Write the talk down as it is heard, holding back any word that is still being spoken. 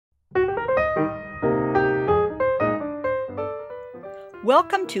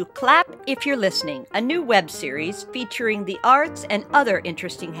Welcome to Clap If You're Listening, a new web series featuring the arts and other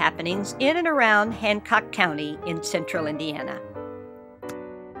interesting happenings in and around Hancock County in central Indiana.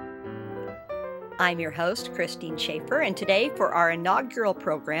 I'm your host, Christine Schaefer, and today for our inaugural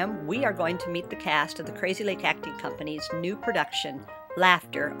program, we are going to meet the cast of the Crazy Lake Acting Company's new production,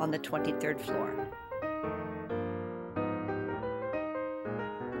 Laughter on the 23rd Floor.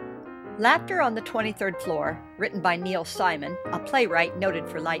 Laughter on the 23rd Floor, written by Neil Simon, a playwright noted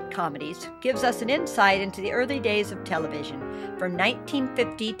for light comedies, gives us an insight into the early days of television, from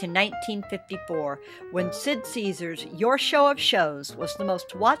 1950 to 1954, when Sid Caesar's Your Show of Shows was the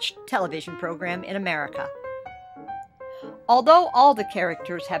most watched television program in America. Although all the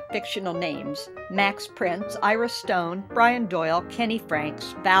characters have fictional names, Max Prince, Ira Stone, Brian Doyle, Kenny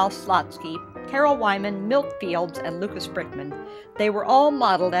Franks, Val Slotsky, Carol Wyman, Milt Fields, and Lucas Brickman, they were all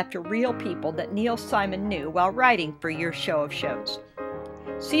modeled after real people that Neil Simon knew while writing for Your Show of Shows.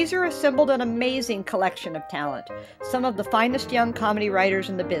 Caesar assembled an amazing collection of talent, some of the finest young comedy writers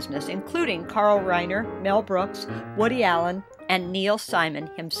in the business, including Carl Reiner, Mel Brooks, Woody Allen, and Neil Simon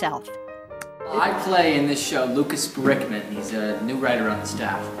himself. I play in this show Lucas Brickman. He's a new writer on the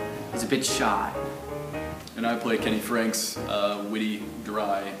staff. He's a bit shy. And I play Kenny Franks, witty,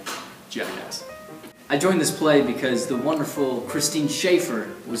 dry jackass. I joined this play because the wonderful Christine Schaefer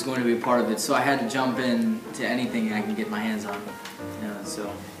was going to be a part of it, so I had to jump in to anything I can get my hands on.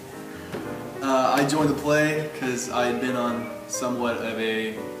 I joined the play because I had been on somewhat of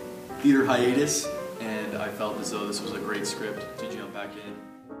a theater hiatus, and I felt as though this was a great script to jump back in.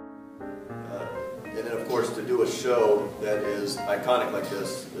 And then, of course, to do a show that is iconic like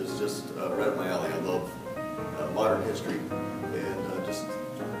this is just right up my alley. I love modern history, and just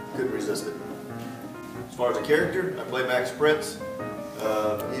couldn't resist it. As far as a character, I play Max Prince.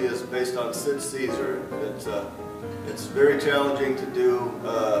 He is based on Sid Caesar. It's very challenging to do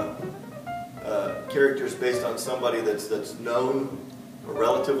characters based on somebody that's known, or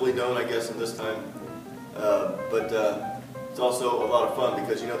relatively known, I guess, in this time. But it's also a lot of fun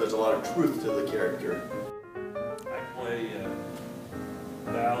because, you know, there's a lot of truth to the character. I play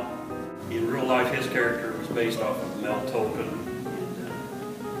Val. In real life, his character was based off of Mel Tolkien. And,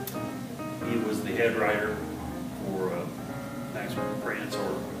 he was the head writer for Max Prince,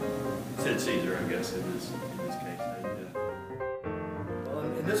 or Sid Caesar, I guess, in this case. Well,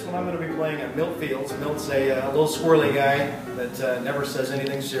 in this one, I'm going to be playing Milt Fields. Milt's a little squirrely guy that never says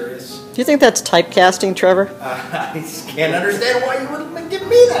anything serious. Do you think that's typecasting, Trevor? I just can't understand why you wouldn't give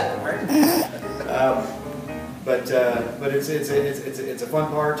me that part. But it's a fun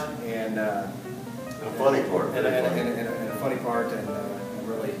part and a funny part, and a funny part, and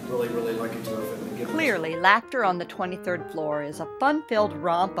I'm really lucky to have been given. Clearly, Laughter on the 23rd Floor is a fun-filled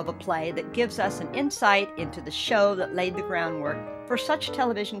romp of a play that gives us an insight into the show that laid the groundwork for such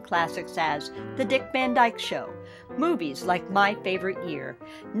television classics as The Dick Van Dyke Show, movies like My Favorite Year,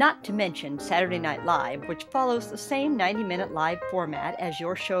 not to mention Saturday Night Live, which follows the same 90-minute live format as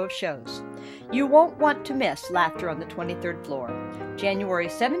Your Show of Shows. You won't want to miss Laughter on the 23rd Floor, January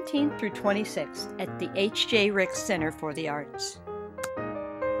 17th through 26th at the H.J. Ricks Center for the Arts.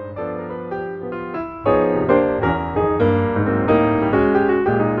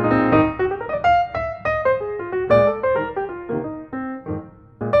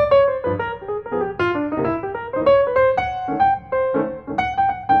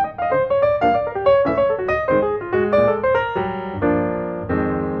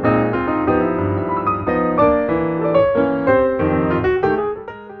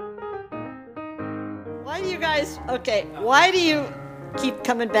 Why do you keep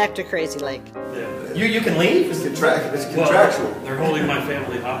coming back to Crazy Lake? Yeah. You can leave? It's contractual. Well, they're holding my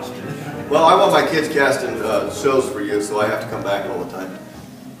family hostage. Well, I want my kids casting shows for you, so I have to come back all the time.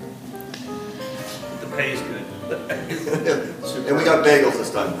 The pay's good. And we got bagels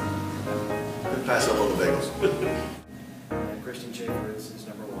this time. We'll pass up on the bagels. Christian Schaefer is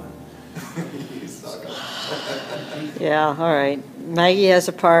number one. You suck. Yeah, all right. Maggie has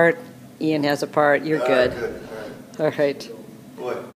a part. Ian has a part. You're good. Good. All right. Boy.